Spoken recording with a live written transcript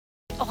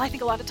I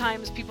think a lot of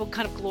times people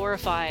kind of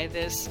glorify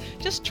this,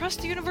 just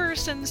trust the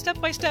universe and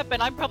step by step.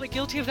 And I'm probably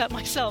guilty of that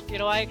myself.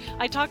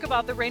 I talk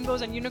about the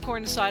rainbows and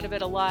unicorns side of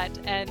it a lot,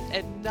 and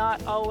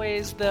not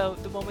always the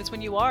moments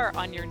when you are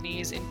on your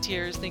knees in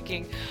tears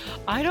thinking,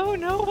 I don't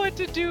know what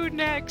to do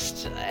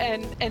next.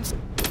 And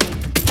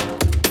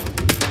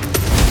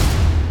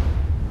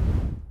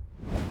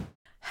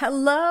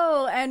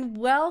Hello and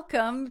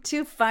welcome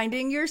to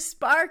Finding Your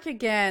Spark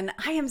again.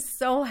 I am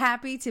so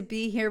happy to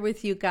be here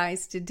with you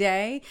guys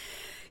today.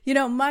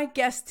 My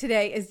guest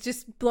today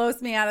just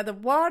blows me out of the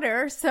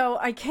water, so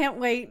I can't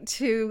wait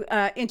to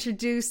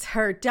introduce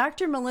her.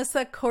 Dr.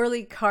 Melissa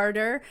Corley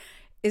Carter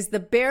is the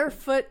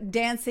barefoot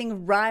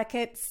dancing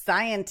rocket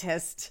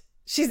scientist.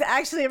 She's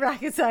actually a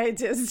rocket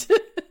scientist,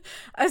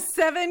 a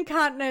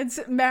 7-continents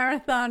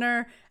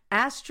marathoner,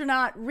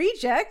 astronaut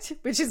reject,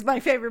 which is my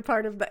favorite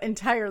part of the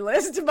entire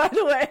list, by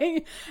the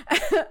way,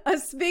 a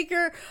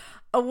speaker,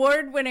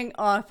 award-winning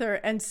author,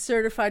 and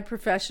certified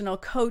professional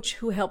coach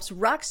who helps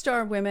rock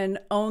star women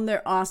own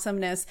their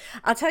awesomeness.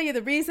 I'll tell you,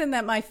 the reason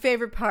that my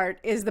favorite part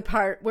is the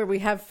part where we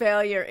have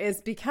failure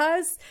is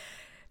because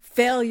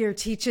failure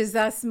teaches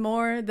us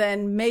more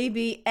than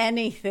maybe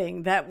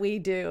anything that we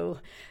do.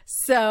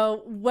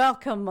 So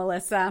welcome,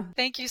 Melissa.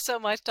 Thank you so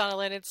much,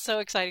 Donalyn. It's so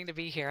exciting to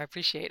be here. I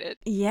appreciate it.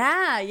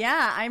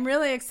 Yeah. I'm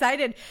really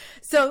excited.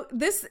 So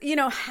this,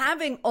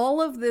 having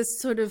all of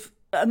this sort of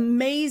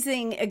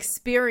amazing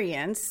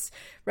experience,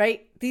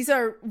 right? These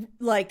are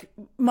like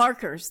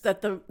markers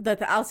that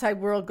the outside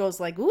world goes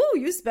like, ooh,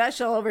 you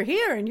special over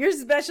here and you're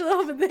special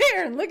over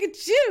there. And look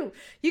at you.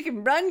 You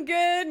can run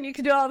good and you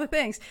can do all the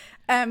things.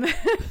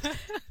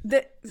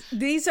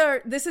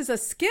 This is a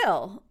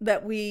skill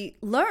that we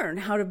learn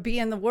how to be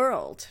in the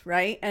world,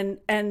 right?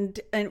 And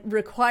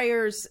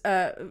requires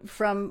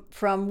from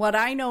what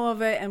I know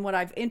of it and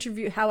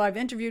how I've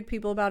interviewed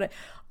people about it,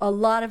 a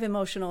lot of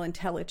emotional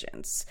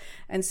intelligence.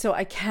 And so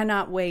I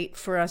cannot wait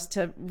for us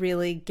to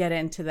really get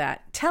into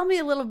that. Tell me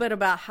a little bit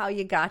about how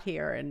you got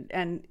here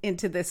and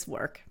into this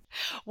work.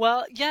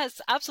 Well,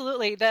 yes,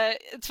 absolutely.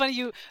 It's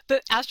funny,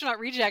 the astronaut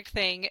reject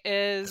thing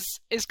is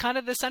kind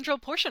of the central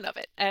portion of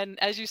it. And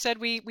as you said,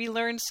 we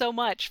learn so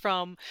much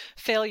from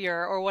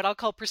failure, or what I'll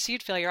call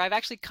perceived failure. I've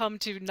actually come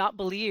to not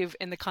believe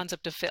in the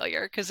concept of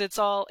failure because it's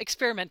all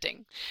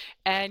experimenting.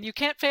 And you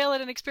can't fail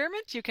at an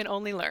experiment, you can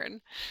only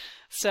learn.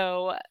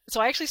 So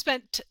I actually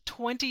spent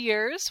 20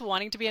 years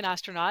wanting to be an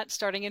astronaut,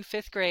 starting in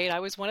 5th grade. I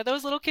was one of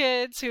those little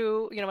kids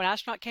who, an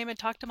astronaut came and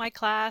talked to my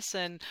class,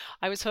 and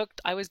I was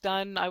hooked. I was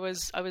done. I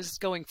was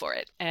going for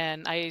it.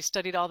 And I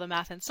studied all the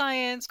math and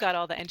science, got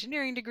all the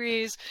engineering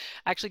degrees,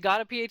 actually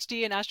got a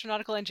PhD in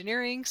astronautical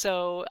engineering.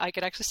 So I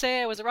could actually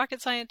say I was a rocket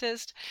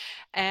scientist.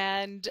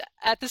 And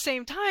at the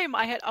same time,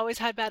 I had always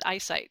had bad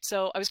eyesight.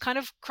 So I was kind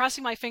of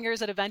crossing my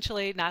fingers that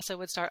eventually NASA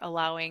would start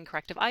allowing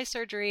corrective eye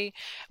surgery,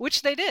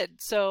 which they did.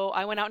 So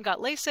I went out and got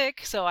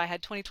LASIK, so I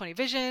had 20/20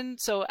 vision.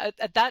 So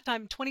at that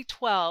time,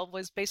 2012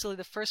 was basically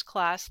the first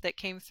class that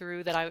came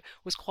through that I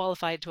was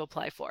qualified to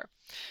apply for.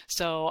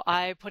 So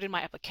I put in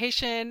my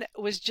application,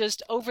 was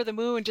just over the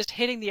moon, just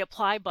hitting the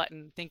apply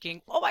button,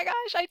 thinking, oh my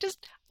gosh, I did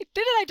it.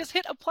 I just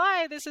hit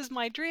apply. This is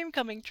my dream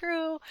coming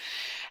true.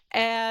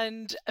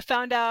 And I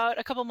found out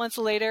a couple months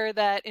later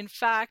that, in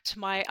fact,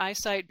 my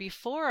eyesight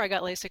before I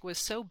got LASIK was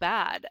so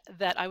bad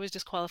that I was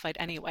disqualified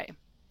anyway.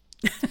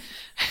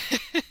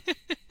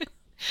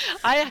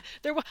 I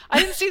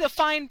didn't see the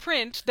fine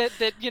print that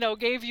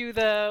gave you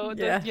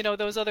the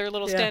those other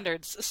little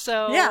standards.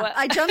 So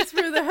I jumped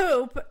through the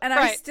hoop, and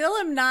right. I still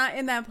am not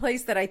in that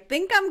place that I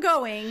think I'm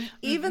going,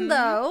 even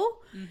though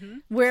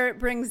where it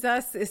brings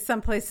us is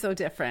someplace so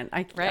different.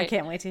 I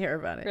can't wait to hear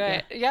about it.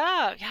 Right.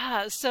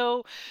 Yeah.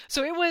 So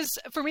it was,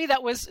 for me,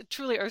 that was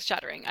truly earth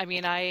shattering. I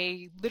mean,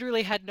 I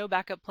literally had no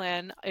backup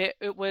plan.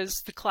 It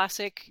was the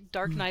classic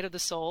dark night of the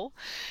soul.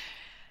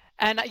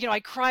 And, I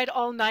cried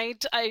all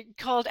night. I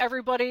called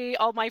everybody,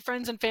 all my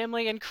friends and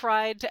family, and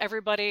cried to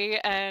everybody.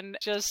 And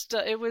just,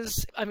 it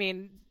was,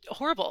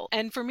 horrible.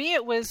 And for me,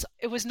 it was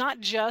not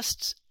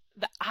just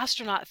the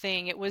astronaut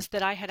thing. It was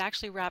that I had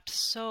actually wrapped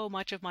so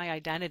much of my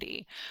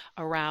identity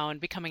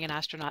around becoming an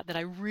astronaut that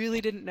I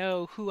really didn't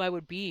know who I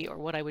would be or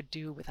what I would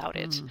do without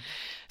it.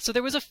 So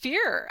there was a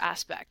fear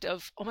aspect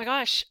of, oh my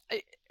gosh,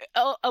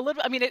 a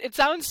little, it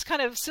sounds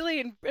kind of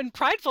silly and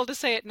prideful to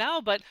say it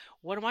now, but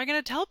what am I going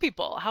to tell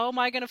people? How am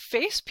I going to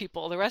face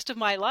people the rest of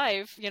my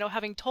life,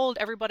 having told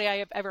everybody I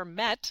have ever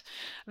met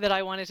that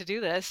I wanted to do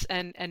this,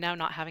 and now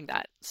not having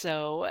that.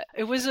 So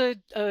it was a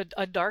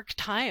dark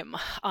time.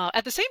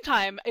 At the same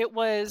time, it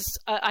was,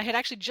 I had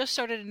actually just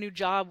started a new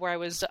job where I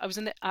was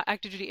in the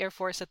active duty Air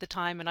Force at the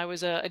time, and I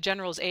was a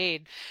general's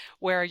aide,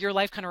 where your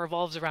life kind of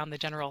revolves around the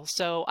general.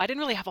 So I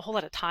didn't really have a whole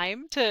lot of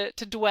time to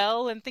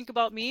dwell and think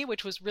about me,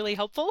 which was really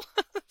helpful.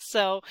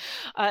 So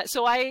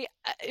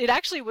it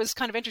actually was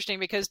kind of interesting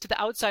because to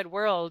the outside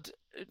world,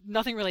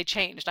 nothing really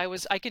changed.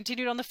 I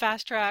continued on the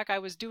fast track. I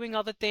was doing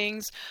all the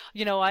things.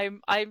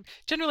 I'm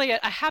generally a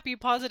happy,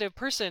 positive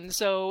person.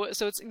 So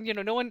it's,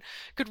 no one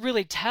could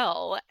really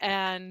tell.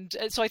 And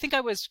so I think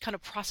I was kind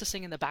of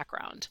processing in the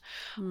background.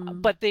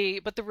 But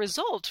the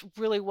result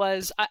really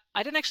was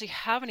I didn't actually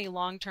have any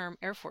long-term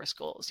Air Force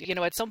goals.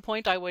 At some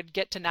point I would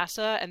get to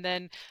NASA, and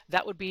then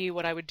that would be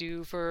what I would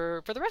do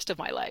for the rest of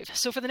my life.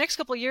 So for the next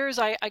couple of years,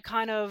 I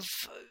kind of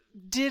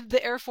did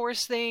the Air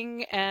Force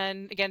thing,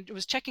 and again, it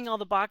was checking all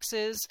the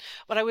boxes,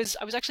 but I was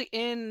actually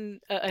in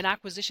an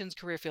acquisitions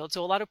career field,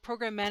 so a lot of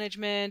program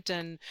management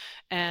and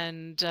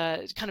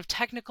kind of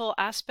technical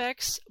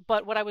aspects.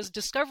 But what I was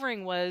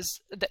discovering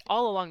was that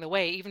all along the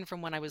way, even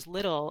from when I was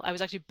little, I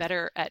was actually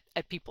better at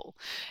people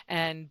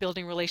and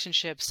building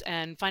relationships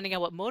and finding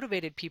out what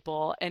motivated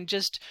people and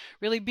just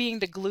really being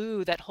the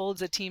glue that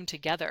holds a team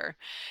together.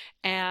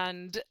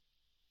 And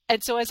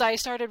so as I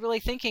started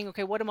really thinking,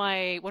 okay, what am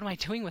I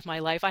doing with my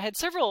life? I had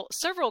several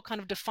kind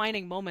of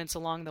defining moments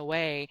along the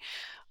way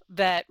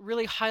that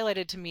really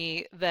highlighted to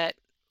me that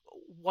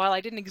while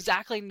I didn't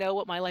exactly know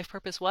what my life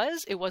purpose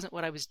was, it wasn't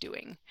what I was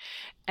doing.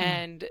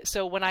 And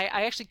so when I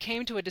actually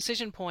came to a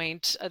decision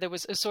point, there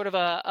was a sort of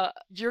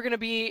you're going to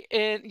be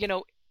in,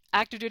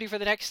 active duty for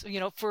the next,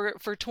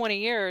 for 20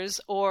 years,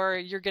 or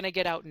you're going to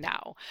get out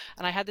now.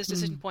 And I had this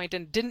decision point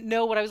and didn't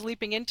know what I was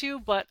leaping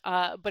into, but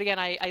again,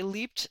 I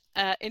leaped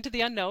into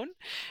the unknown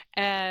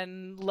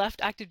and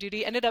left active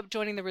duty, ended up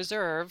joining the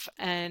reserve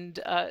and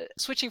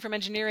switching from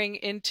engineering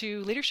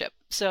into leadership.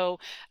 So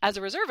as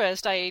a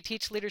reservist, I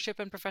teach leadership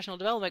and professional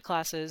development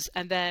classes.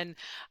 And then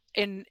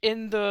in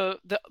the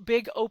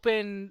big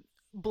open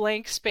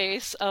blank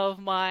space of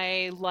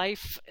my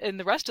life in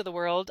the rest of the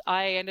world,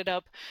 I ended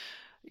up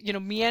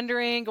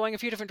meandering, going a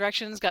few different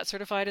directions, got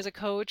certified as a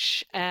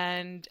coach,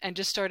 and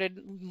just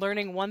started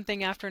learning one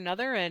thing after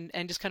another, and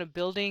just kind of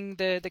building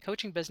the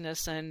coaching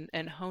business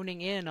and honing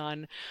in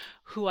on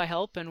who I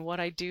help and what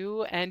I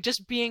do, and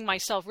just being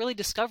myself, really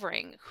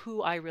discovering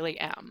who I really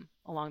am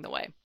along the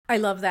way. I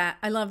love that.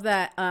 I love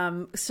that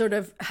sort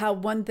of how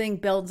one thing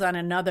builds on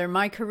another.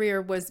 My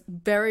career was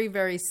very,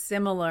 very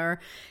similar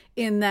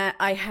in that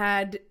I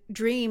had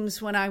dreams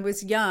when I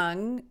was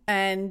young,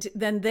 and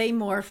then they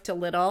morphed a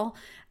little,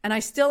 and I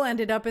still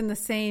ended up in the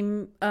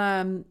same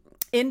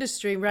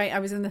industry, right? I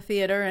was in the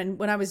theater, and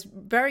when I was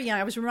very young,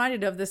 I was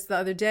reminded of this the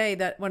other day,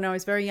 that when I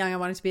was very young, I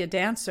wanted to be a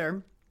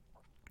dancer.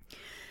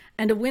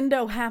 And a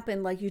window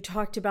happened, like you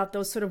talked about,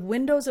 those sort of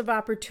windows of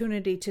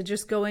opportunity to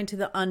just go into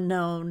the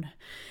unknown.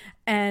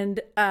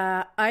 And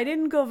I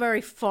didn't go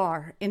very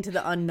far into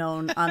the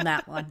unknown on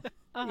that one.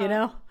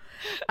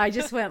 I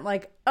just went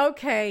like,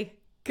 okay,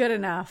 good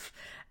enough.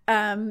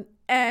 And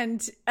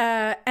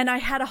I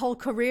had a whole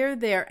career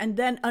there, and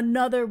then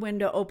another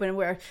window open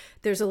where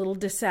there's a little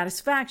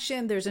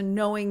dissatisfaction. There's a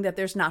knowing that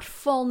there's not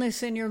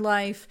fullness in your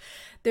life.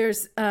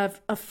 There's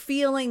a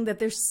feeling that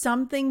there's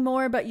something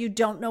more, but you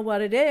don't know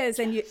what it is.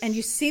 And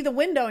you see the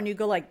window and you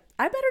go like,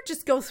 I better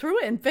just go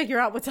through it and figure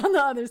out what's on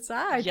the other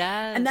side.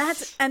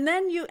 Yes. And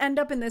then you end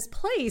up in this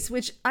place,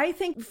 which I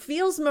think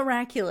feels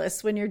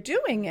miraculous when you're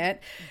doing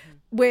it,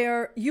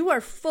 where you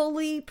are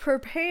fully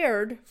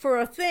prepared for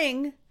a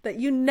thing that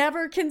you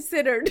never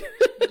considered.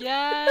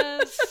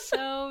 Yes,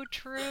 so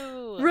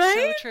true.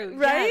 Right? So true.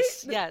 Right?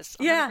 Yes,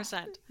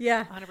 100%.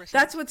 Yeah. 100%.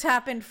 That's what's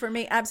happened for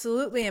me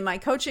absolutely in my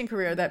coaching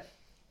career, that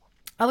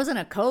I wasn't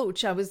a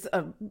coach. I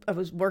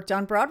was worked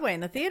on Broadway in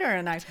the theater,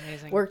 and I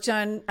worked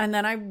on, and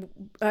then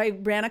I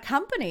ran a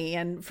company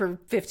and for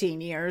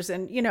 15 years.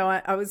 And,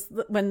 I was,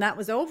 when that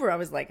was over, I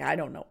was like, I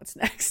don't know what's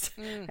next.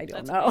 I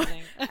don't know.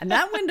 And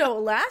that window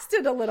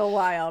lasted a little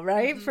while,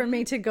 right? For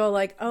me to go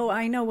like, oh,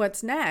 I know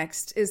what's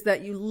next, is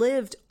that you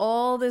lived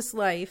all this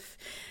life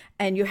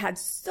and you had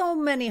so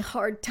many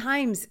hard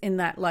times in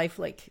that life.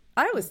 Like,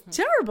 I was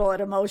terrible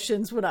at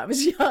emotions when I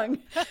was young.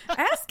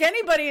 Ask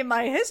anybody in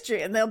my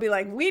history and they'll be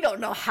like, we don't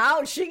know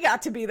how she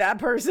got to be that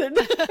person.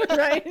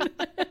 Right?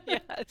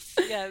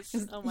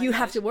 Yes. Oh my you gosh.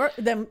 have to work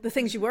them, the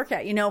things you work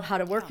at, how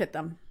to work at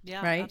them.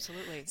 Yeah, right.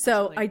 Absolutely.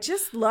 So I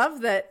just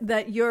love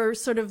that your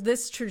sort of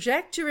this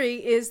trajectory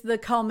is the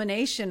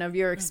culmination of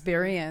your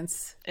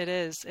experience. It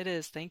is.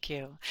 Thank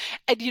you.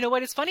 And you know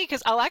what? It's funny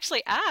because I'll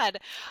actually add,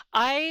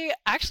 I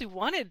actually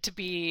wanted to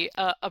be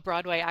a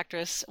Broadway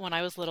actress when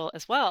I was little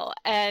as well.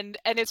 And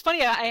it's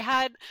funny.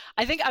 I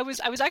think I was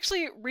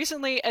actually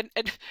recently, and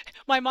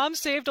my mom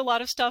saved a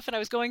lot of stuff, and I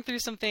was going through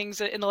some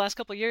things in the last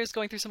couple of years,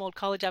 going through some old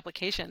college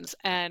applications.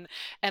 And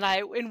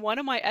I, in one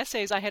of my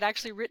essays, I had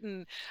actually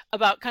written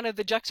about kind of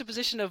the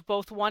juxtaposition of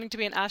both wanting to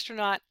be an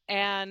astronaut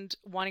and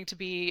wanting to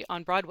be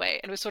on Broadway.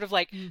 And it was sort of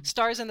like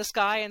stars in the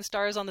sky and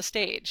stars on the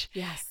stage.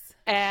 Yes.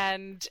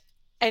 And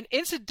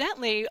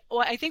incidentally,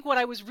 I think what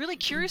I was really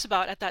curious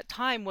about at that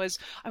time was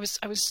I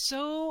was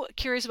so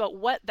curious about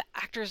what the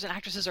actors and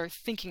actresses are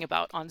thinking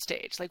about on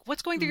stage. Like,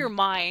 what's going through your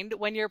mind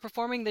when you're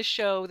performing this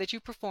show that you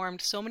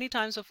performed so many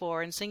times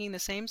before and singing the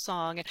same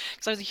song?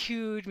 Because I was a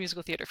huge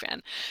musical theater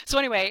fan. So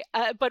anyway,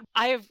 but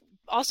I have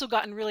also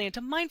gotten really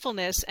into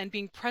mindfulness and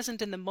being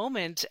present in the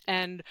moment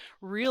and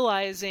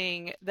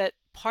realizing that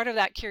part of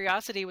that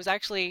curiosity was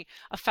actually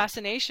a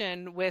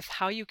fascination with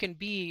how you can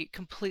be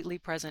completely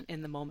present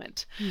in the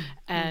moment.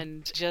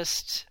 And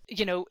just,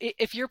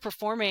 if you're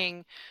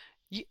performing,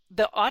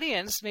 the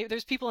audience, maybe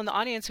there's people in the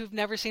audience who've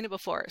never seen it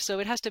before. So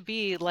it has to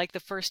be like the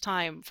first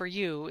time for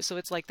you. So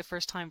it's like the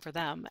first time for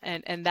them.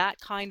 And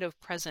that kind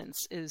of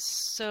presence is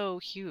so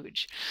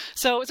huge.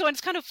 So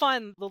it's kind of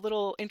fun, the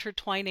little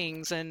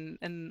intertwinings,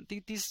 and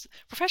these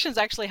professions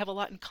actually have a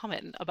lot in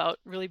common about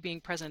really being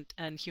present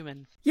and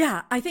human.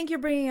 Yeah, I think you're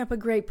bringing up a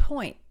great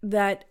point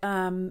that,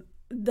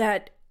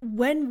 that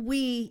when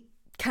we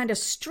kind of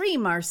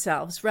stream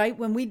ourselves, right?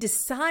 When we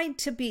decide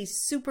to be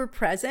super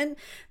present,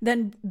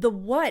 then the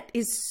what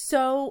is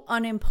so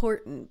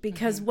unimportant,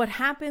 because what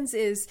happens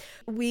is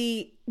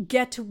we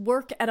get to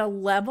work at a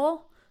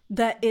level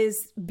that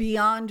is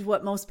beyond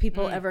what most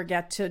people ever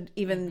get to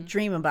even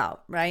dream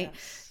about, right?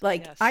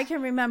 Yes. I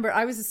can remember,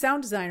 I was a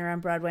sound designer on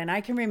Broadway, and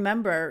I can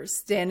remember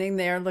standing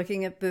there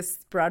looking at this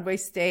Broadway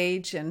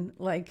stage, and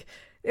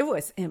it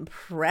was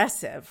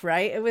impressive,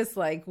 right? It was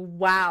like,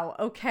 wow,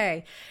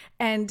 okay.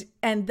 And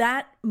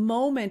that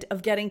moment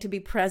of getting to be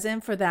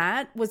present for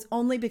that was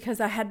only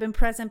because I had been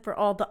present for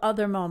all the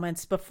other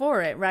moments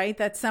before it, right?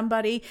 That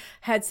somebody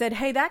had said,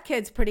 hey, that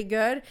kid's pretty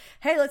good.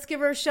 Hey, let's give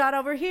her a shot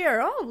over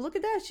here. Oh, look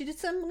at that. She did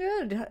something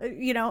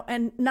good,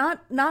 and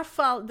not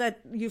follow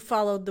that you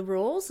followed the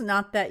rules,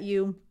 not that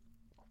you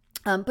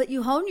but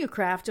you hone your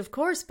craft, of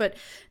course, but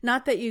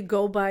not that you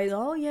go by,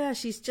 oh yeah,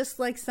 she's just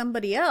like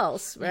somebody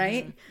else,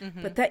 right?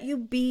 But that you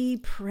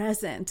be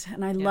present.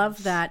 And I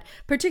love that,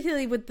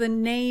 particularly with the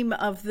name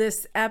of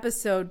this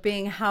episode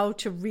being How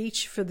to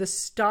Reach for the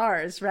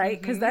Stars, right?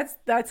 Because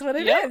that's what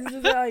it is.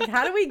 It's like,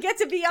 how do we get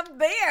to be up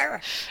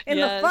there in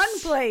the fun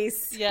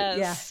place? Yes.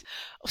 Yeah.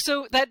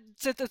 So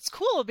that's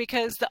cool,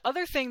 because the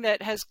other thing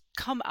that has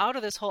come out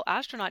of this whole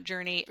astronaut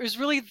journey is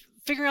really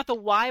figuring out the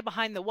why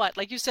behind the what.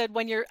 Like you said,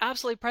 when you're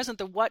absolutely present,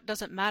 the what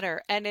doesn't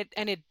matter, and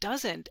it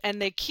doesn't.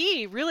 And the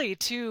key really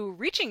to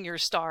reaching your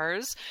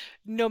stars,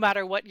 no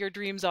matter what your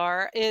dreams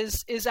are,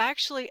 is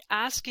actually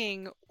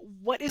asking,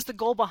 what is the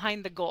goal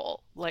behind the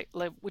goal? Like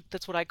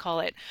that's what I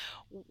call it.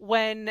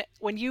 When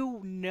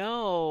you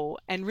know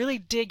and really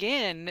dig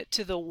in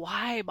to the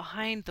why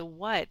behind the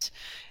what,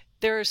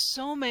 there are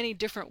so many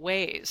different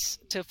ways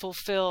to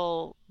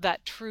fulfill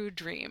that true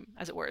dream,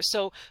 as it were.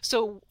 So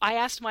I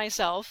asked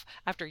myself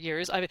after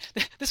years,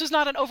 this was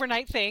not an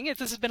overnight thing.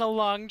 This has been a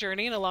long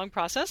journey and a long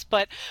process.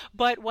 But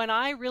when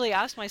I really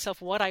asked myself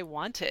what I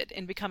wanted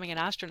in becoming an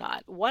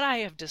astronaut, what I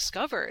have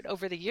discovered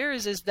over the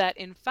years is that,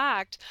 in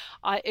fact,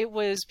 it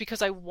was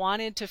because I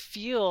wanted to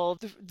feel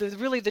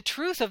the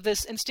truth of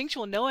this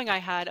instinctual knowing I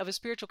had of a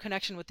spiritual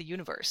connection with the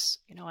universe.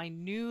 I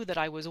knew that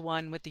I was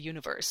one with the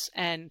universe,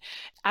 and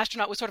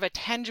astronaut was sort of a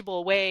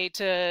tangible way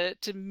to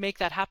make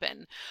that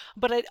happen.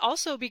 But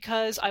also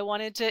because I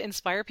wanted to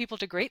inspire people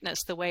to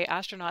greatness the way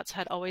astronauts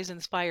had always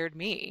inspired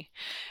me.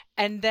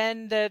 And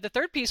then the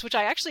third piece, which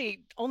I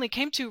actually only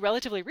came to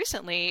relatively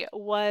recently,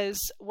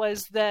 was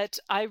that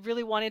I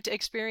really wanted to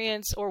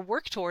experience, or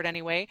work toward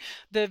anyway,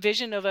 the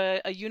vision of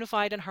a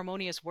unified and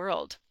harmonious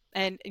world.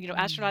 And,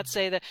 astronauts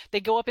say that they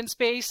go up in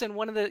space, and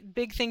one of the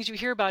big things you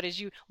hear about is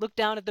you look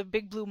down at the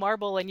big blue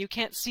marble and you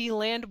can't see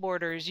land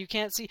borders. You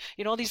can't see,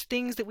 all these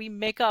things that we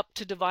make up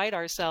to divide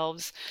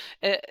ourselves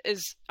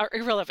are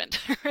irrelevant,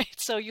 right?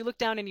 So you look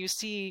down and you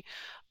see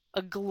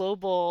a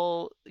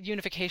global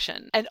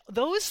unification. And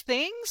those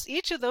things,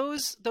 each of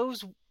those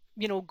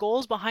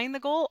goals behind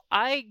the goal,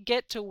 I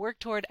get to work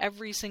toward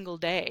every single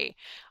day.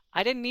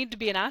 I didn't need to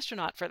be an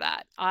astronaut for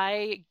that.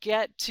 I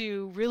get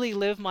to really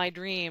live my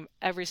dream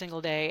every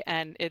single day,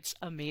 and it's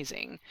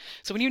amazing.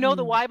 So when you know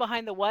the why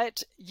behind the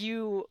what,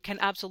 you can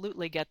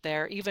absolutely get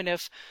there, even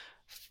if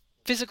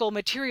physical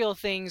material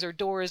things or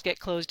doors get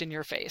closed in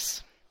your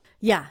face.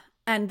 Yeah.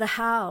 And the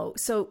how.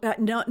 So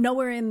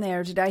nowhere in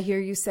there did I hear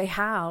you say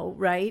how,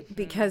 right?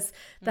 Because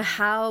the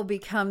how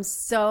becomes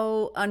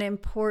so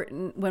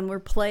unimportant when we're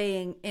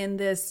playing in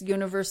this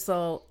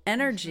universal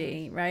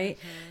energy, right?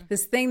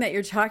 This thing that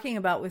you're talking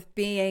about with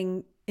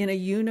being in a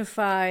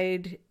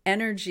unified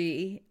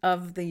energy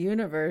of the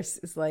universe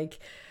is like,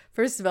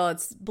 first of all,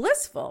 it's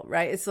blissful,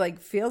 right? It's like,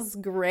 feels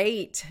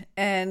great.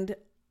 And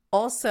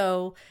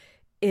also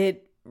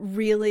it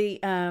really,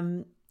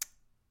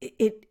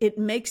 it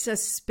makes a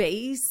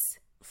space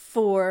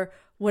for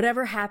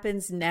whatever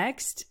happens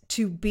next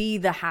to be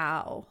the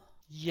how.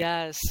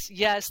 Yes.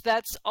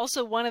 That's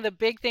also one of the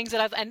big things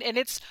that and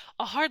it's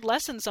a hard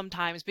lesson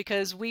sometimes,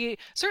 because we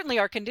certainly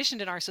are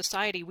conditioned in our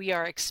society. We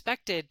are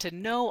expected to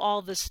know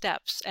all the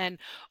steps, and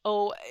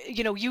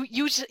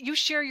you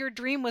share your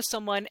dream with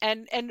someone,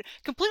 and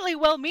completely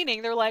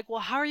well-meaning, they're like,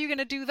 well, how are you going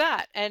to do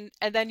that? And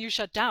then you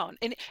shut down,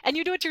 and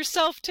you do it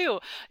yourself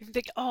too. You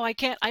think, oh,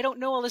 I don't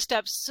know all the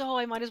steps, so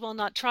I might as well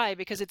not try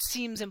because it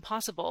seems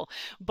impossible.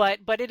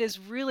 But it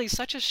is really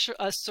such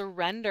a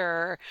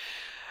surrender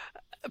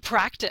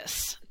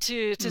practice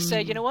to say,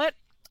 you know what,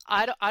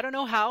 I don't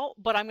know how,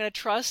 but I'm going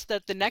to trust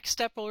that the next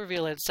step will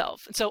reveal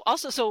itself. And so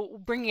also, so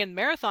bringing in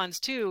marathons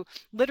too,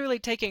 literally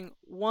taking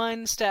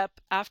one step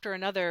after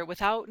another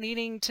without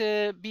needing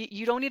to be,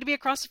 you don't need to be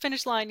across the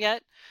finish line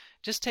yet.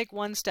 Just take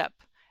one step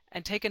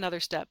and take another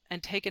step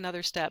and take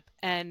another step.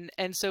 And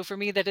so for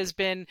me, it has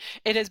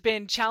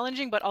been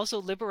challenging, but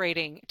also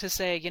liberating to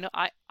say, you know,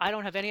 I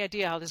don't have any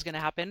idea how this is going to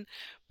happen,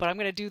 but I'm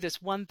going to do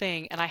this one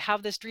thing. And I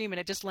have this dream and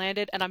it just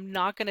landed, and I'm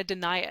not going to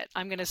deny it.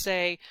 I'm going to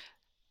say,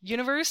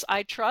 universe,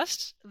 I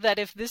trust that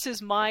if this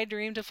is my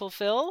dream to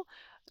fulfill,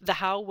 the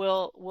how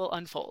will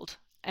unfold.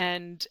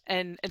 And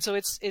so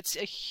it's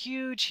a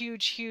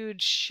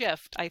huge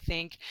shift, I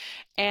think,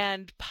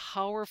 and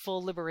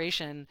powerful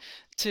liberation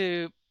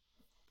to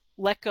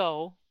let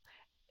go,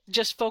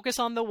 just focus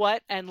on the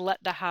what and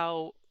let the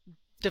how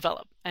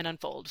develop and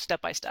unfold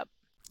step by step.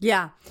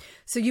 Yeah.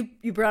 So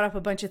you brought up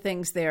a bunch of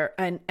things there,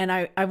 and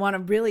I want to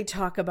really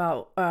talk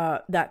about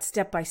that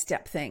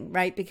step-by-step thing,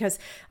 right? Because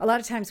a lot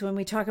of times when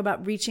we talk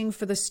about reaching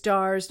for the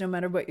stars, no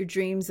matter what your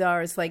dreams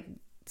are, it's like,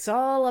 it's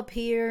all up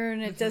here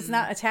and it does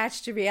not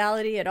attach to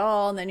reality at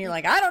all. And then you're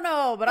like, I don't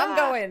know, but I'm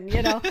going,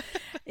 you know?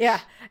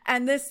 Yeah.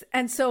 And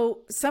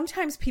so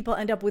sometimes people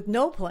end up with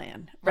no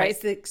plan, right?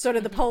 It's the, sort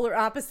of the polar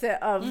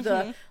opposite of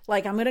the,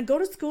 like, I'm going to go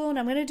to school and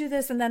I'm going to do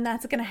this, and then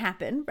that's going to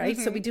happen, right?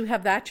 So we do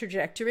have that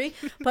trajectory,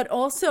 but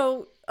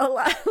also a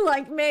lot,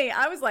 like me,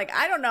 I was like,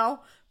 I don't know,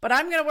 but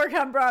I'm going to work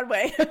on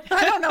Broadway.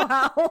 I don't know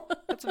how.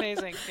 That's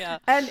amazing. Yeah.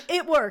 And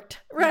it worked,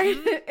 right?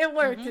 It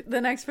worked.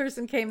 The next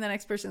person came.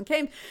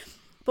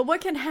 But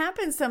what can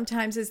happen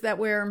sometimes is that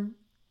we're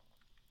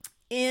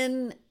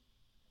in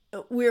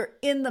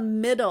the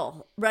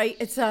middle, right?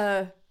 It's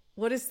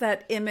what is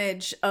that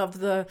image of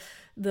the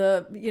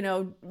you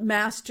know,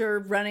 master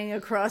running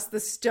across the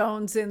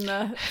stones in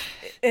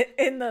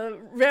the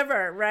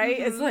river, right?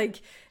 It's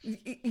like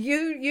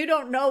you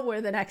don't know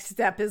where the next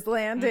step is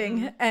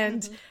landing,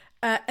 and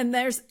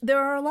there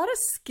are a lot of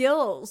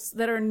skills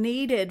that are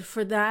needed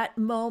for that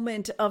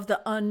moment of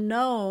the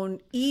unknown,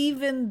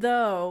 even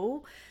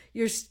though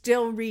you're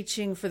still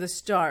reaching for the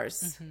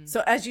stars.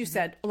 So as you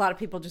said, a lot of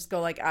people just go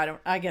like,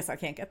 I guess I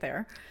can't get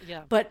there.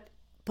 Yeah. But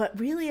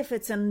really, if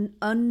it's an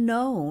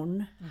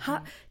unknown,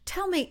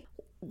 tell me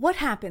what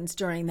happens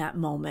during that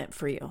moment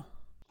for you.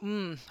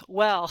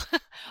 Well,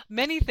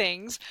 many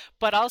things,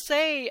 but I'll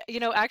say,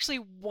 you know, actually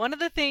one of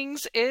the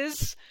things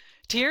is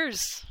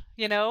tears,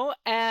 you know,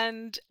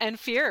 and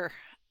fear.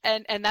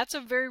 And that's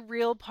a very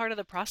real part of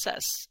the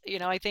process. You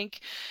know, I think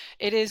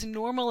it is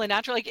normal and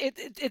natural. Like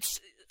it's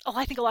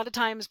I think a lot of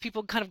times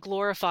people kind of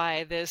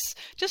glorify this,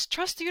 just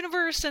trust the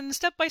universe and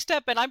step by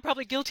step. And I'm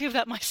probably guilty of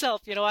that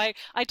myself. You know, I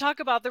talk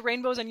about the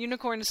rainbows and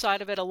unicorns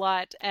side of it a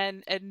lot,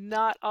 and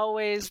not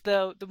always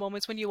the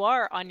moments when you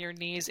are on your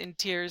knees in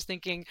tears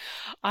thinking,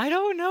 I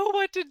don't know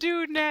what to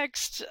do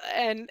next.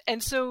 And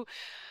so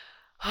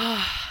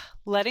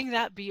letting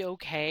that be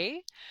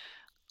okay,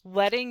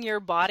 letting your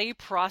body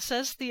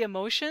process the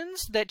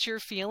emotions that you're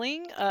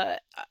feeling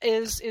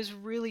is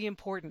really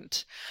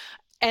important.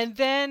 And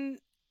then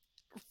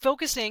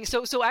focusing.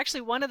 So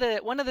actually one of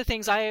the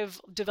things I have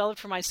developed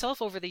for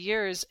myself over the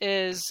years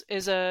is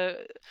a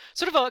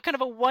sort of a kind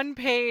of a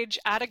one-page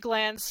at a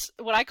glance,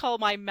 what I call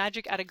my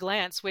magic at a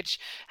glance, which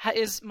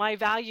is my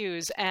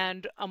values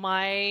and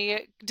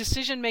my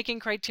decision-making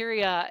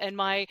criteria and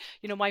my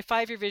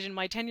 5-year vision,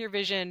 my 10-year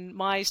vision,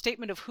 my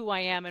statement of who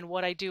I am and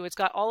what I do. It's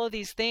got all of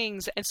these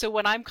things. And so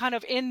when I'm kind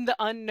of in the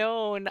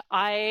unknown,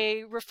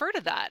 I refer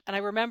to that and I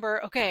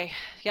remember, okay,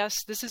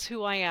 yes, this is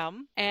who I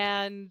am.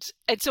 And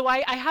so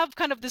I have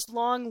kind of this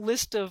long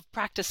list of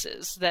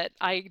practices that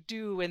I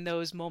do in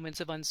those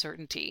moments of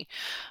uncertainty.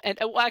 And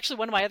actually,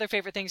 one of my other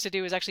favorite things to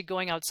do is actually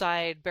going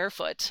outside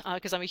barefoot,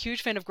 because I'm a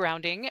huge fan of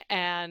grounding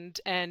and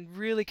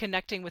really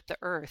connecting with the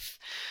earth,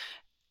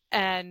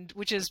 and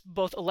which is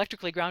both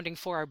electrically grounding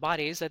for our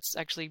bodies. That's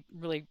actually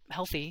really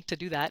healthy to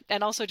do that,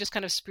 and also just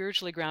kind of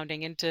spiritually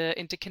grounding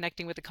into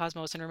connecting with the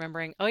cosmos and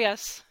remembering, oh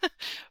yes,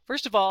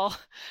 first of all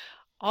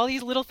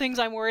these little things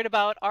I'm worried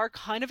about are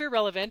kind of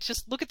irrelevant.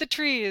 Just look at the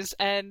trees,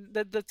 and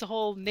the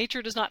whole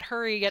nature does not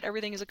hurry, yet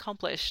everything is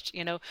accomplished,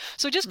 you know?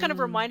 So just kind of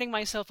reminding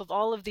myself of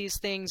all of these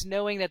things,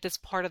 knowing that this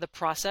part of the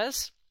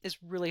process is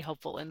really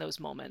helpful in those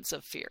moments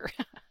of fear.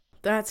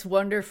 That's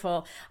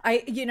wonderful.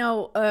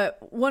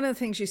 One of the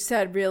things you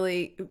said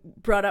really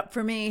brought up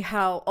for me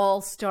how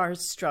all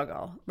stars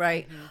struggle,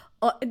 right?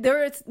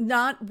 There is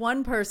not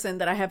one person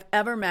that I have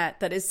ever met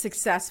that is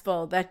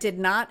successful that did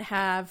not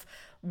have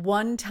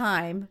one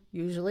time,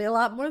 usually a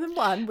lot more than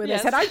one, where they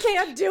said, I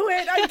can't do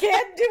it.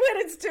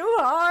 It's too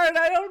hard.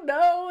 I don't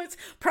know.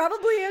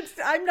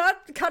 I'm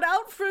not cut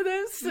out for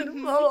this.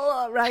 And blah, blah,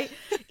 blah, right?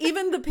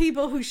 Even the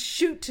people who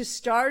shoot to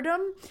stardom,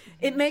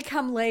 it may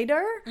come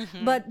later,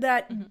 but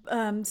that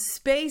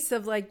space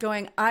of like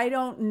going, I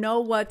don't know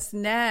what's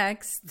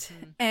next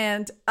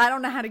and I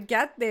don't know how to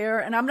get there.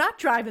 And I'm not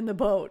driving the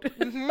boat.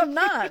 I'm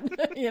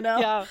not, you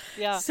know?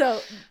 Yeah.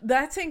 So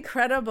that's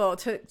incredible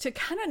to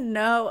kind of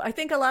know. I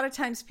think a lot of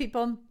times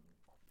people,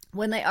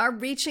 when they are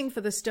reaching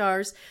for the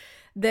stars,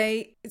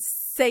 they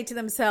say to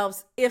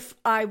themselves, if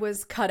I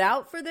was cut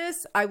out for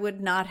this, I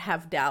would not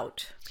have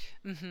doubt.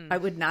 I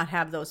would not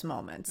have those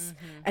moments.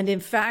 And in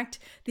fact,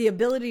 the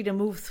ability to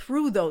move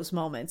through those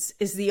moments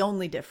is the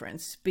only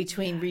difference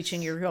between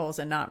reaching your goals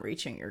and not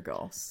reaching your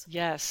goals.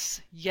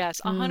 Yes,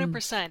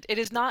 100%. It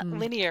is not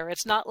linear.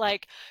 It's not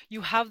like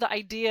you have the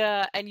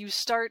idea and you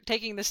start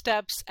taking the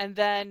steps and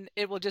then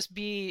it will just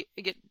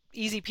get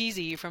easy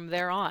peasy from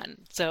there on.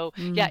 So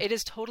yeah, it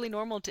is totally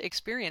normal to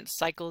experience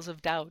cycles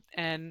of doubt,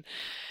 and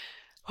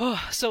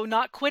so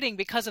not quitting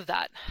because of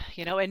that,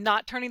 and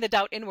not turning the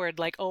doubt inward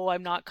like, oh,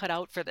 I'm not cut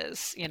out for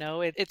this.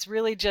 It's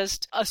really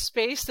just a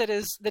space that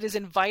is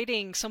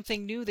inviting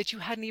something new that you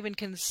hadn't even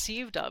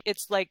conceived of.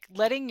 It's like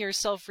letting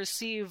yourself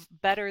receive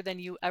better than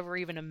you ever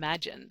even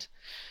imagined.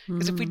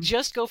 Because if we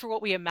just go for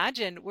what we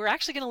imagine, we're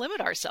actually going to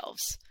limit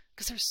ourselves,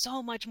 because there's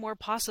so much more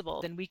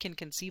possible than we can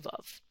conceive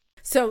of.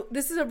 So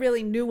this is a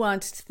really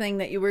nuanced thing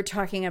that you were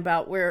talking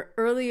about, where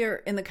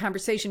earlier in the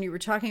conversation, you were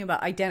talking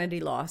about identity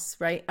loss,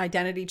 right?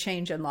 Identity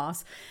change and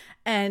loss.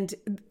 And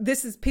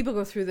this is, people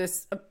go through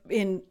this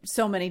in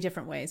so many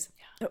different ways.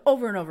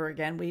 Over and over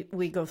again,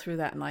 we go through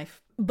that in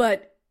life.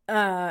 But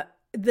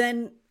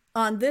then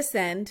on this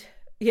end,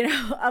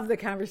 of the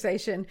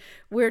conversation,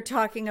 we're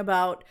talking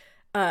about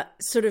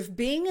sort of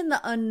being in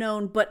the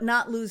unknown, but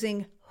not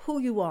losing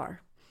who you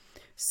are.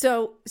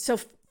 So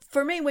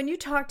for me, when you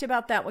talked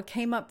about that, what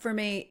came up for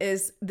me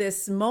is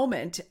this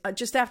moment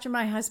just after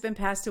my husband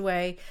passed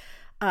away.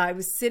 I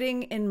was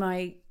sitting in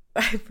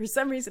for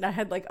some reason, I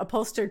had like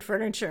upholstered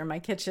furniture in my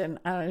kitchen.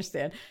 I don't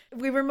understand.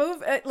 We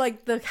removed,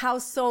 like the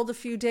house sold a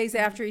few days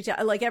after each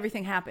other, like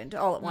everything happened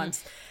all at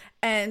once.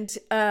 And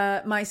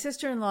my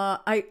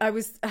sister-in-law, I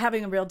was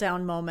having a real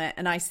down moment,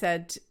 and I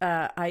said,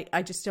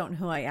 I just don't know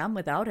who I am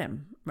without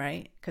him,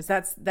 right? Because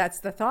that's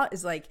the thought,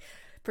 is like,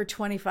 for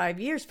 25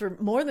 years, for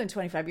more than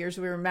 25 years,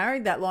 we were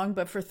married that long,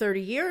 but for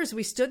 30 years,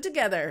 we stood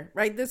together,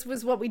 right? This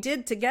was what we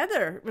did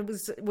together.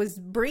 It was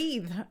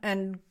breathe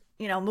and,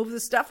 move the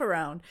stuff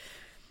around.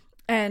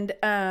 And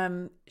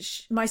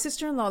my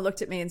sister-in-law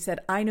looked at me and said,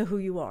 I know who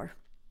you are.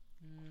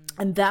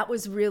 And that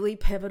was really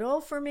pivotal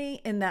for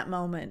me in that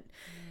moment,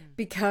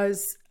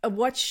 because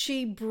what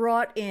she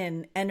brought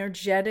in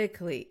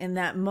energetically in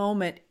that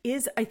moment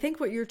is, I think,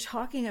 what you're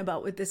talking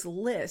about with this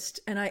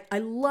list. And I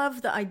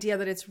love the idea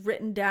that it's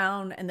written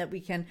down and that we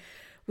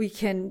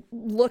can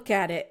look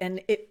at it and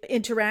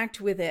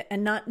interact with it,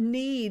 and not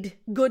need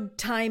good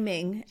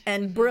timing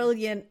and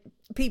brilliant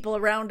people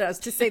around us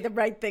to say the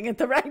right thing at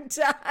the right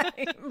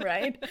time,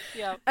 right?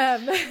 Yeah.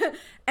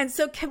 And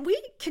so can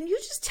you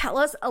just tell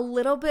us a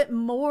little bit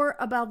more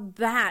about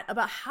that,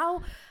 about how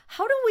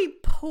do we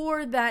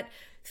pour that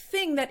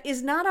thing that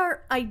is not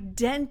our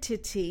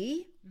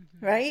identity,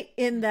 right?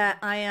 In that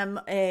I am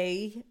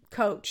a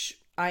coach,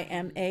 I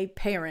am a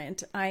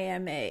parent, I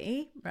am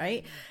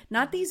right?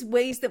 Not these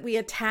ways that we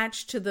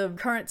attach to the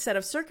current set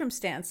of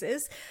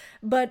circumstances,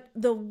 but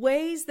the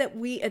ways that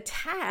we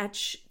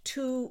attach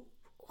to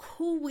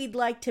who we'd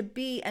like to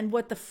be and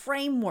what the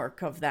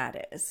framework of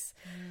that is.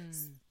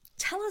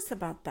 Tell us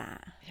about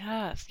that.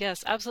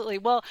 Yes, absolutely.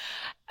 Well,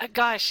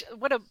 gosh,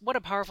 what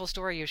a powerful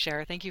story you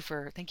share. Thank you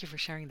for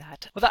sharing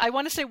that. Well, I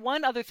want to say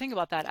one other thing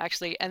about that,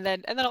 actually, and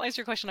then I'll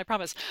answer your question, I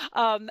promise.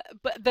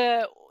 But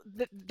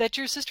that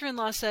your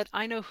sister-in-law said,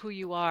 I know who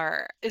you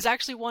are, is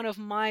actually one of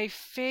my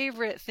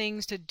favorite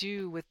things to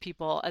do with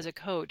people as a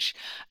coach.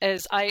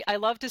 Is I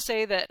love to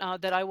say that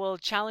I will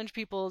challenge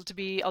people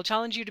I'll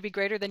challenge you to be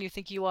greater than you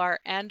think you are,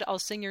 and I'll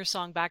sing your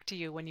song back to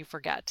you when you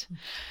forget.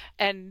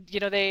 And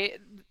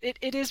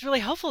it is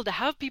really helpful to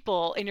have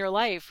people in your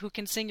life who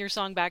can sing your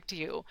song back to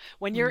you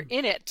when you're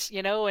in it,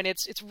 and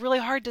it's really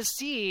hard to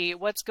see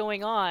what's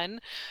going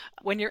on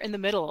when you're in the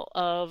middle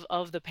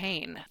of the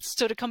pain.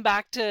 So to come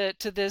back to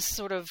this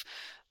sort of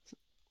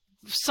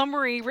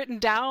summary written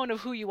down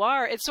of who you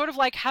are, it's sort of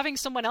like having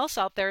someone else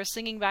out there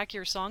singing back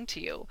your song to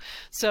you.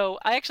 So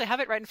I actually have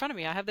it right in front of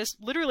me. I have this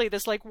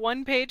like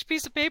 1-page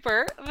piece of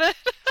paper that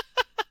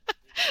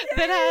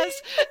that has,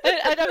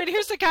 and I mean,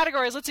 here's the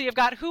categories. Let's see, I've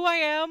got who I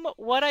am,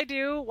 what I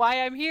do,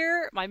 why I'm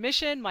here, my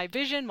mission, my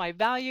vision, my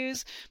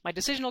values, my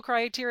decisional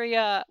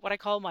criteria, what I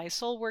call my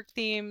soul work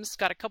themes,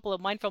 got a couple of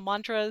mindful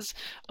mantras,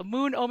 a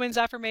moon omens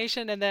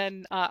affirmation, and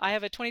then I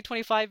have a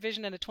 2025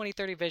 vision and a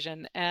 2030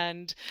 vision.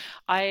 And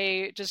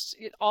I just,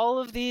 all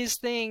of these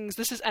things,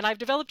 and I've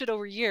developed it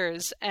over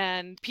years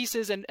and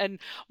pieces, and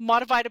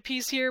modified a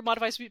piece here,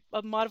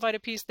 modified a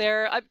piece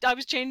there. I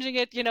was changing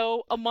it,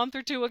 a month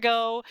or two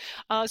ago.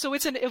 So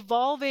it's an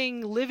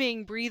evolving,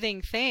 living,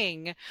 breathing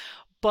thing,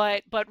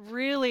 but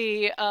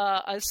really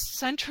a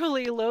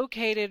centrally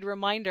located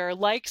reminder,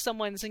 like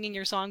someone singing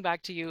your song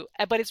back to you,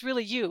 but it's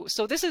really you.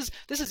 So this is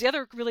the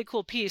other really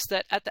cool piece,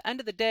 that at the end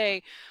of the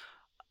day,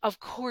 of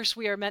course,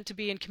 we are meant to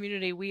be in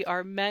community. We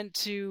are meant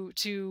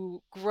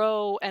to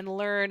grow and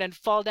learn and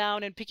fall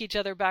down and pick each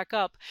other back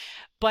up.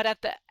 But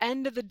at the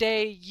end of the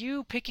day,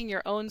 you picking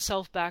your own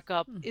self back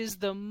up is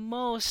the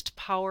most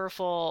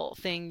powerful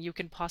thing you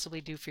can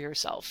possibly do for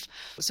yourself.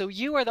 So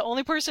you are the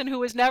only person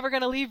who is never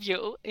going to leave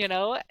you, you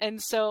know?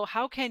 And so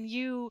how can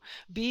you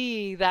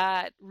be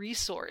that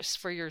resource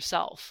for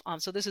yourself?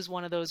 So this is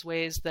one of those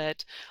ways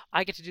that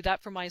I get to do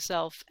that for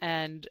myself,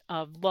 and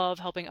love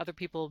helping other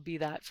people be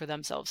that for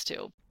themselves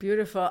too.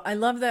 Beautiful. I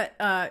love that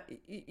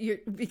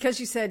because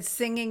you said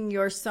singing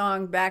your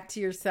song back to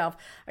yourself.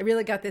 I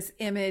really got this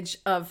image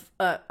of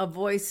a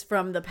voice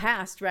from the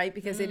past, right?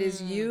 Because it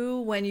is you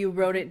when you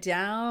wrote it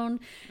down,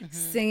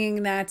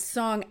 singing that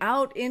song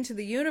out into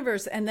the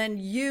universe, and then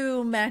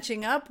you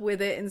matching up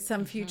with it in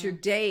some future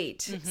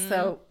date.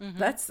 So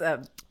that's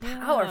a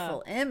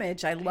powerful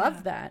image. I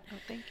love that. Oh,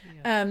 thank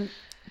you.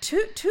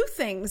 Two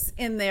things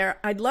in there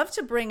I'd love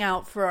to bring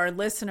out for our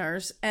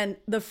listeners. And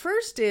the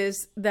first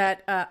is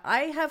that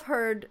I have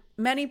heard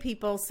many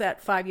people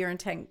set 5-year and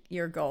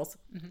 10-year goals.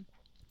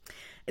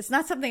 It's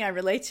not something I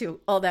relate to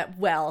all that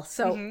well.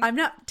 So I'm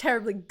not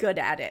terribly good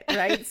at it,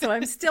 right? So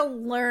I'm still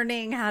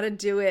learning how to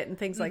do it and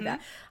things like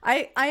that.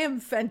 I am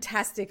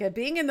fantastic at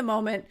being in the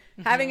moment,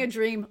 having a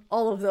dream,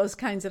 all of those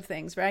kinds of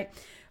things, right?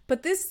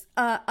 But this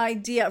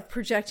idea of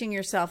projecting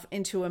yourself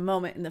into a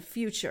moment in the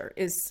future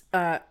is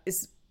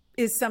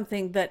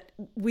something that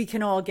we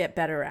can all get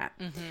better at.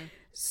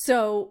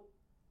 So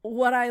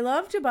what I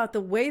loved about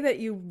the way that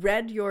you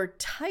read your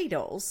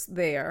titles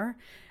there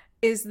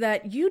is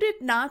that you did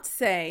not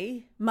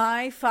say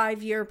my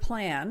 5-year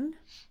plan,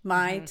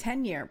 my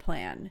 10-year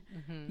plan.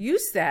 You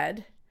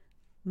said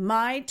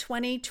my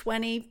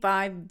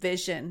 2025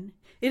 vision.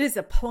 It is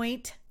a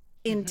point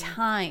in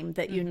time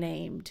that you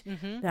named.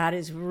 That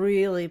is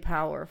really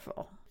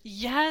powerful.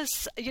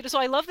 Yes. So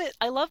I love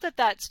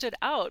that stood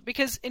out,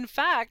 because in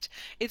fact,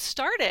 it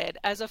started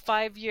as a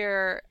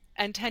 5-year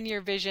and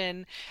 10-year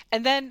vision,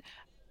 and then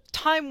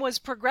time was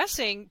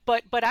progressing,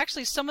 but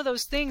actually some of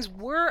those things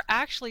were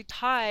actually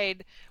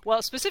tied,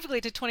 well,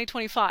 specifically to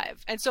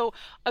 2025. And so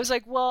I was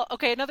like, well,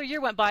 okay, another year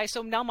went by,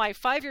 so now my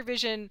 5-year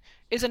vision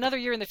is another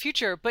year in the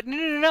future. But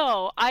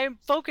no, I am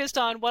focused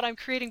on what I'm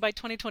creating by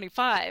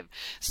 2025.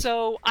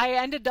 So I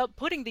ended up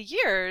putting the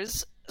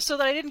years so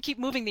that I didn't keep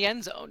moving the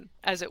end zone,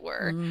 as it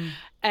were.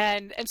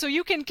 And so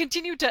you can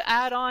continue to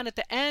add on at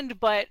the end,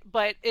 but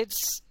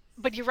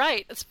you're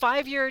right. It's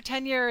 5-year,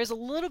 10-year is a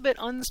little bit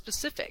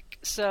unspecific.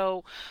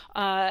 So,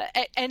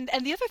 and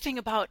the other thing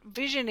about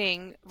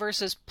visioning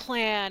versus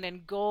plan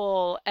and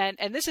goal,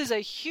 and this is a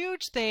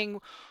huge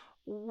thing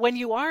when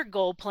you are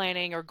goal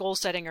planning or goal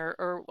setting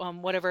or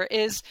whatever,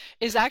 is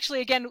actually,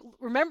 again,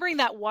 remembering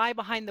that why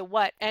behind the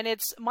what. And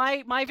it's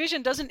my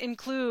vision doesn't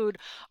include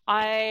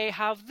I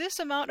have this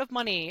amount of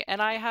money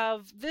and I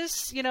have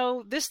this,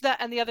 this, that,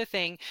 and the other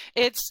thing.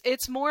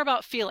 It's more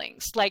about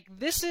feelings. Like,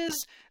 this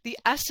is the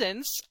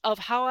essence of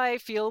how I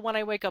feel when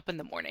I wake up in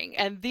the morning.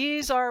 And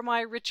these are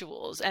my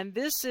rituals. And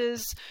this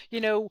is,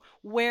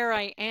 where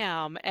I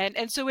am.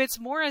 And so it's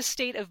more a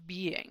state of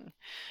being.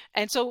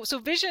 And so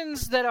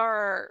visions that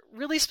are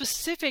really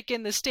specific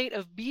in the state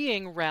of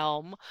being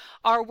realm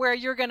are where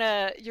you're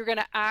gonna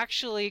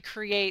actually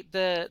create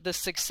the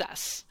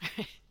success.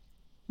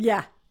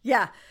 Yeah.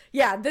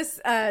 This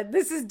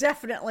is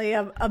definitely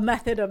a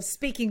method of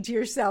speaking to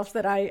yourself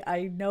that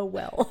I know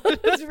well.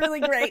 It's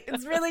really great.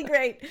 It's really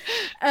great.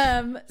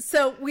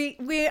 So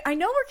I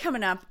know we're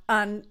coming up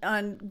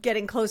on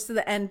getting close to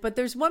the end, but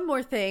there's one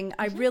more thing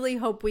I really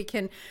hope we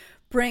can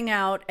bring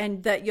out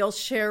and that you'll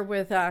share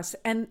with us,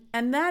 and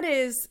that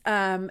is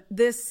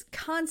this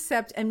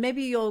concept, and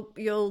maybe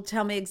you'll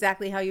tell me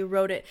exactly how you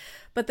wrote it,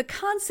 but the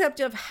concept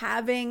of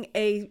having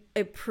a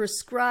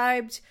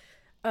prescribed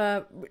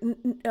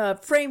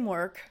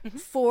framework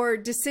for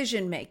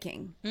decision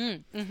making.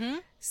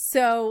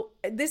 So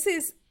this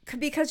is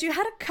because you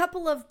had a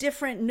couple of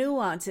different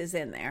nuances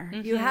in there.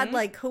 You had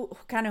like who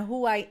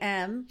I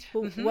am,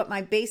 what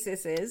my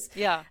basis is.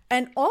 Yeah.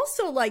 And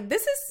also like,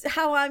 this is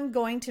how I'm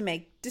going to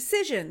make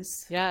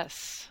decisions.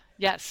 Yes.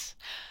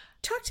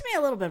 Talk to me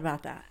a little bit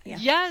about that. Yeah.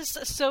 Yes.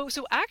 So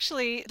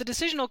actually, the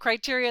decisional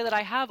criteria that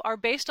I have are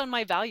based on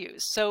my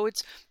values. So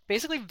it's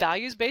basically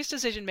values-based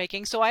decision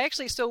making. So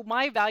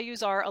my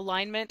values are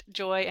alignment,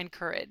 joy, and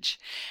courage.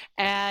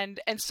 And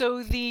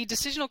so the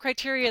decisional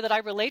criteria that I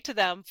relate to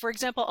them, for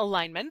example,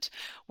 alignment,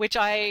 which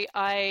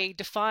I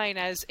define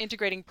as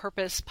integrating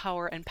purpose,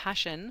 power, and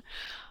passion.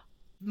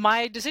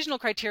 My decisional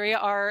criteria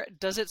are: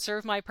 does it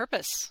serve my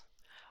purpose?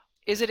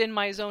 Is it in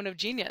my zone of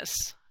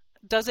genius?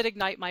 Does it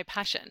ignite my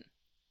passion?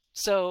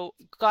 So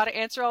got to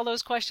answer all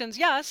those questions,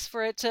 yes,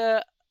 for it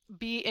to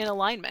be in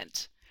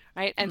alignment,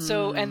 right? And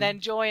so, and then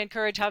joy and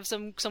courage have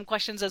some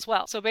questions as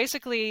well. So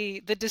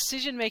basically, the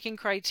decision-making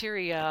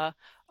criteria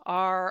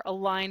are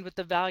aligned with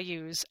the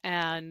values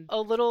and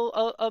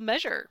a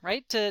measure,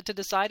 right? To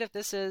decide if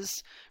this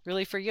is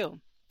really for you.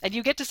 And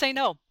you get to say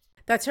no.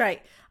 That's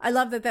right. I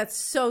love that that's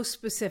so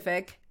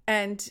specific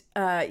and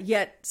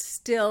yet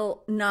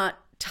still not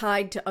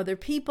tied to other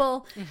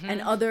people and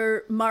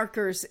other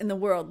markers in the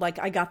world. Like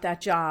I got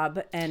that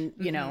job and,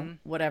 you know,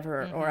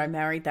 whatever, or I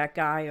married that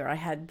guy, or I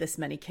had this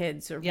many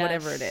kids, or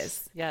whatever it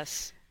is.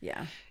 Yes.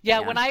 Yeah. Yeah.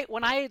 When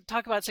I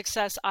talk about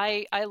success,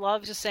 I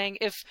love just saying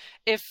if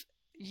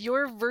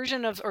your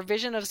version of or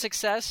vision of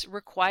success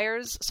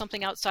requires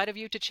something outside of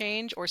you to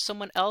change or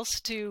someone else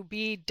to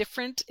be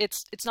different,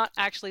 it's not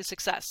actually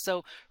success.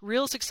 So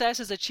real success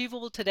is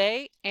achievable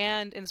today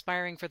and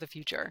inspiring for the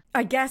future.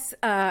 I guess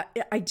I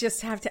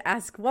just have to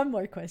ask one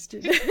more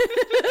question.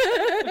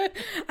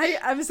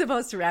 I'm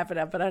supposed to wrap it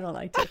up, but I don't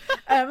like to.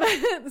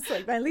 It's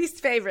like my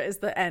least favorite is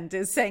the end,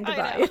 is saying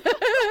goodbye.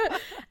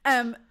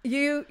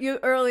 You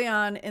early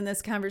on in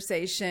this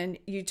conversation,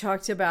 you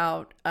talked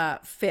about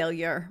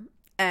failure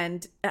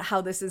and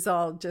how this is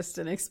all just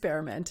an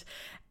experiment.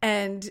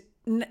 And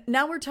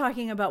now we're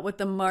talking about what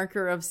the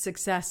marker of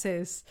success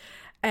is.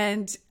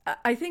 And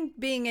I think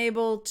being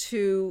able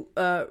to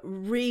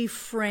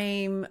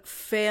reframe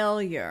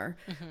failure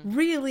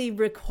really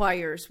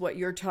requires what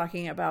you're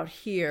talking about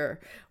here,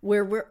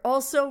 where we're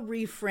also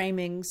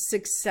reframing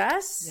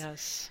success.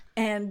 Yes.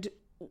 And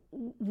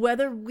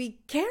whether we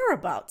care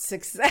about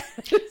success.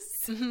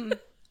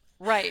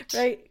 Right.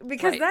 Right.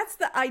 Because that's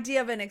the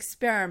idea of an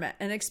experiment.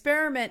 An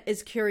experiment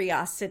is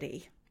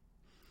curiosity,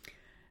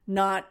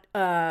 not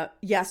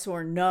yes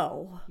or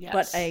no,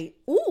 but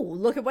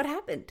look at what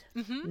happened.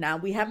 Now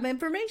we have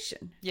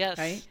information. Yes.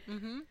 Right.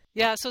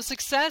 Yeah. So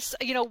success,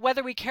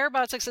 whether we care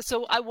about success.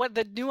 So what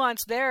the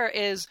nuance there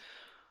is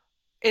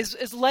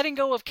letting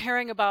go of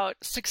caring about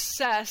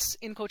success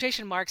in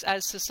quotation marks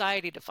as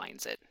society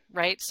defines it,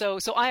 right? So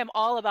I am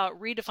all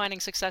about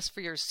redefining success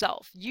for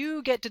yourself.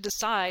 You get to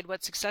decide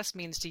what success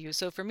means to you.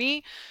 So for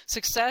me,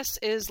 success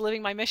is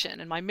living my mission,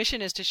 and my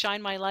mission is to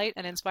shine my light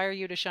and inspire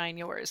you to shine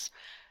yours.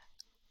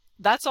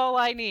 That's all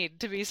I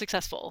need to be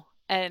successful.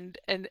 And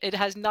it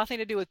has nothing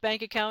to do with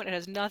bank account. It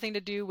has nothing to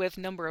do with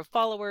number of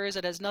followers.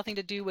 It has nothing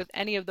to do with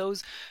any of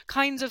those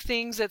kinds of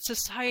things that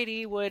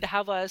society would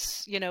have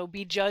us,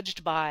 be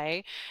judged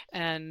by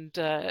and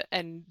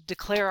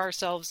declare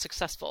ourselves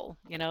successful,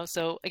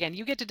 So again,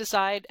 you get to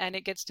decide, and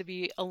it gets to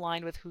be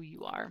aligned with who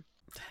you are.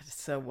 That is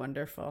so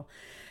wonderful.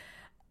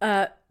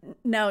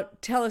 Now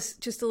tell us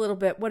just a little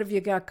bit, what have you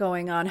got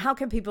going on? How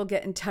can people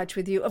get in touch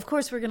with you? Of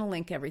course, we're going to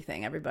link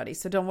everything, everybody.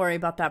 So don't worry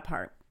about that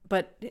part.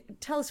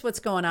 But tell us what's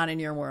going on in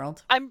your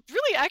world. I'm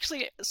really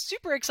actually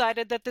super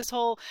excited that this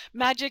whole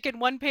magic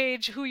and one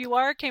page who you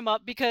are came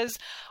up, because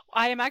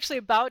I am actually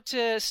about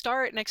to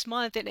start next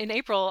month in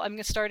April.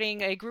 I'm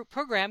starting a group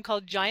program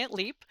called Giant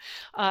Leap.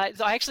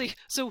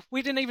 So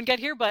we didn't even get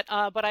here, but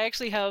I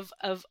actually have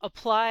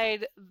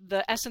applied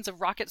the essence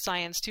of rocket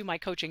science to my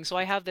coaching. So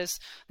I have this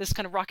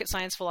kind of rocket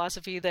science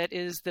philosophy that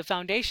is the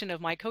foundation of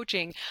my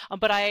coaching.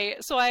 But I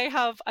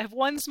have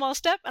one small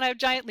step, and I have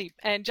Giant Leap,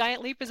 and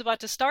Giant Leap is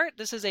about to start.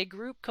 This is a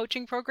group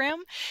coaching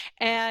program,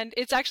 and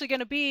it's actually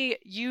going to be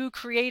you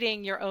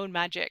creating your own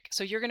magic.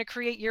 So you're going to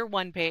create your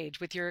one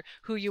page with your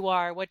who you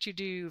are, what you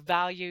do,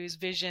 values,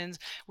 visions.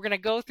 We're going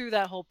to go through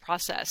that whole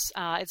process.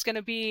 It's going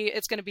to be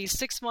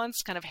 6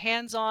 months, kind of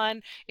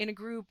hands-on in a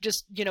group,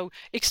 just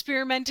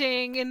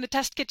experimenting in the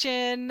test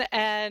kitchen.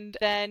 And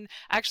then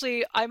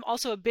actually, I'm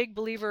also a big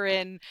believer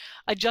in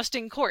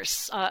adjusting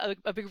course, a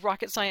big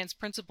rocket science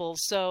principle.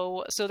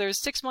 So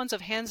there's 6 months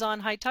of hands-on,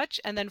 high touch,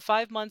 and then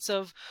 5 months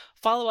of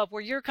follow-up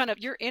where you're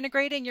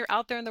integrating, you're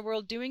out there in the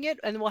world doing it,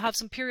 and we'll have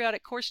some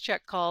periodic course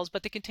check calls,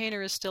 but the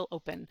container is still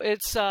open.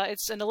 It's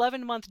an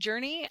 11-month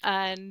journey,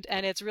 and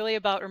it's really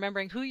about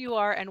remembering who you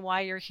are and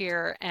why you're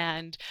here.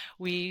 And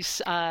we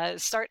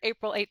start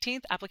April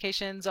 18th.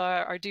 Applications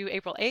are due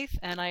April 8th,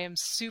 and I am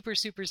super,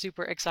 super,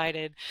 super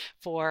excited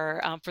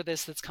for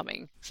this that's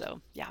coming.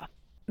 So yeah.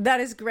 That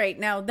is great.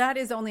 Now, that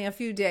is only a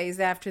few days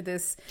after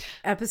this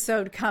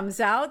episode comes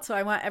out, so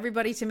I want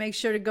everybody to make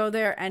sure to go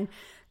there and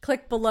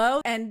click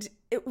below. And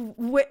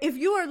if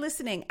you are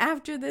listening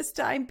after this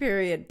time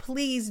period,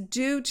 please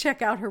do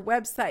check out her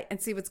website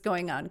and see what's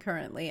going on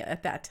currently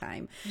at that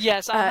time.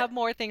 Yes, I'll have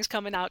more things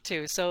coming out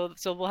too. So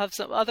we'll have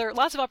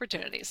lots of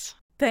opportunities.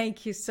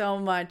 Thank you so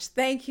much.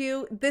 Thank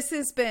you. This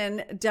has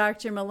been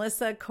Dr.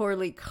 Melissa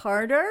Corley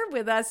Carter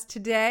with us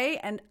today,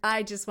 and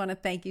I just want to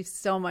thank you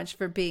so much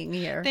for being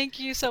here. Thank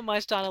you so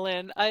much, Donna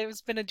Lynn.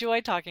 It's been a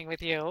joy talking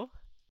with you.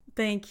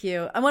 Thank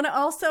you. I want to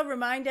also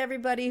remind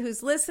everybody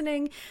who's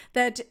listening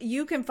that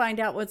you can find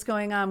out what's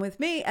going on with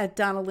me at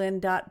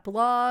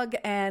donnalynn.blog,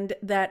 and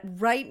that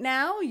right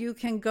now you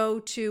can go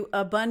to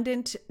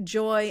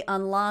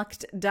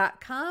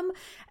abundantjoyunlocked.com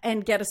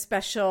and get a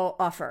special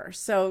offer.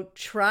 So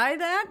try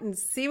that and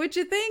see what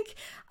you think.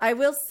 I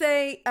will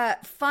say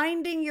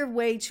finding your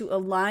way to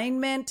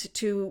alignment,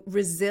 to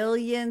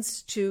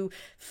resilience, to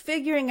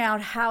figuring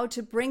out how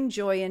to bring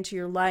joy into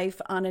your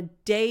life on a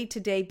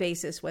day-to-day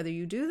basis, whether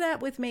you do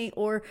that with me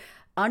or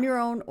on your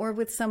own or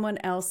with someone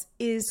else,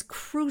 is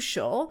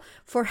crucial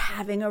for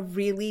having a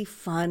really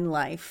fun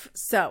life.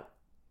 So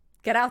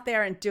get out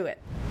there and do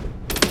it.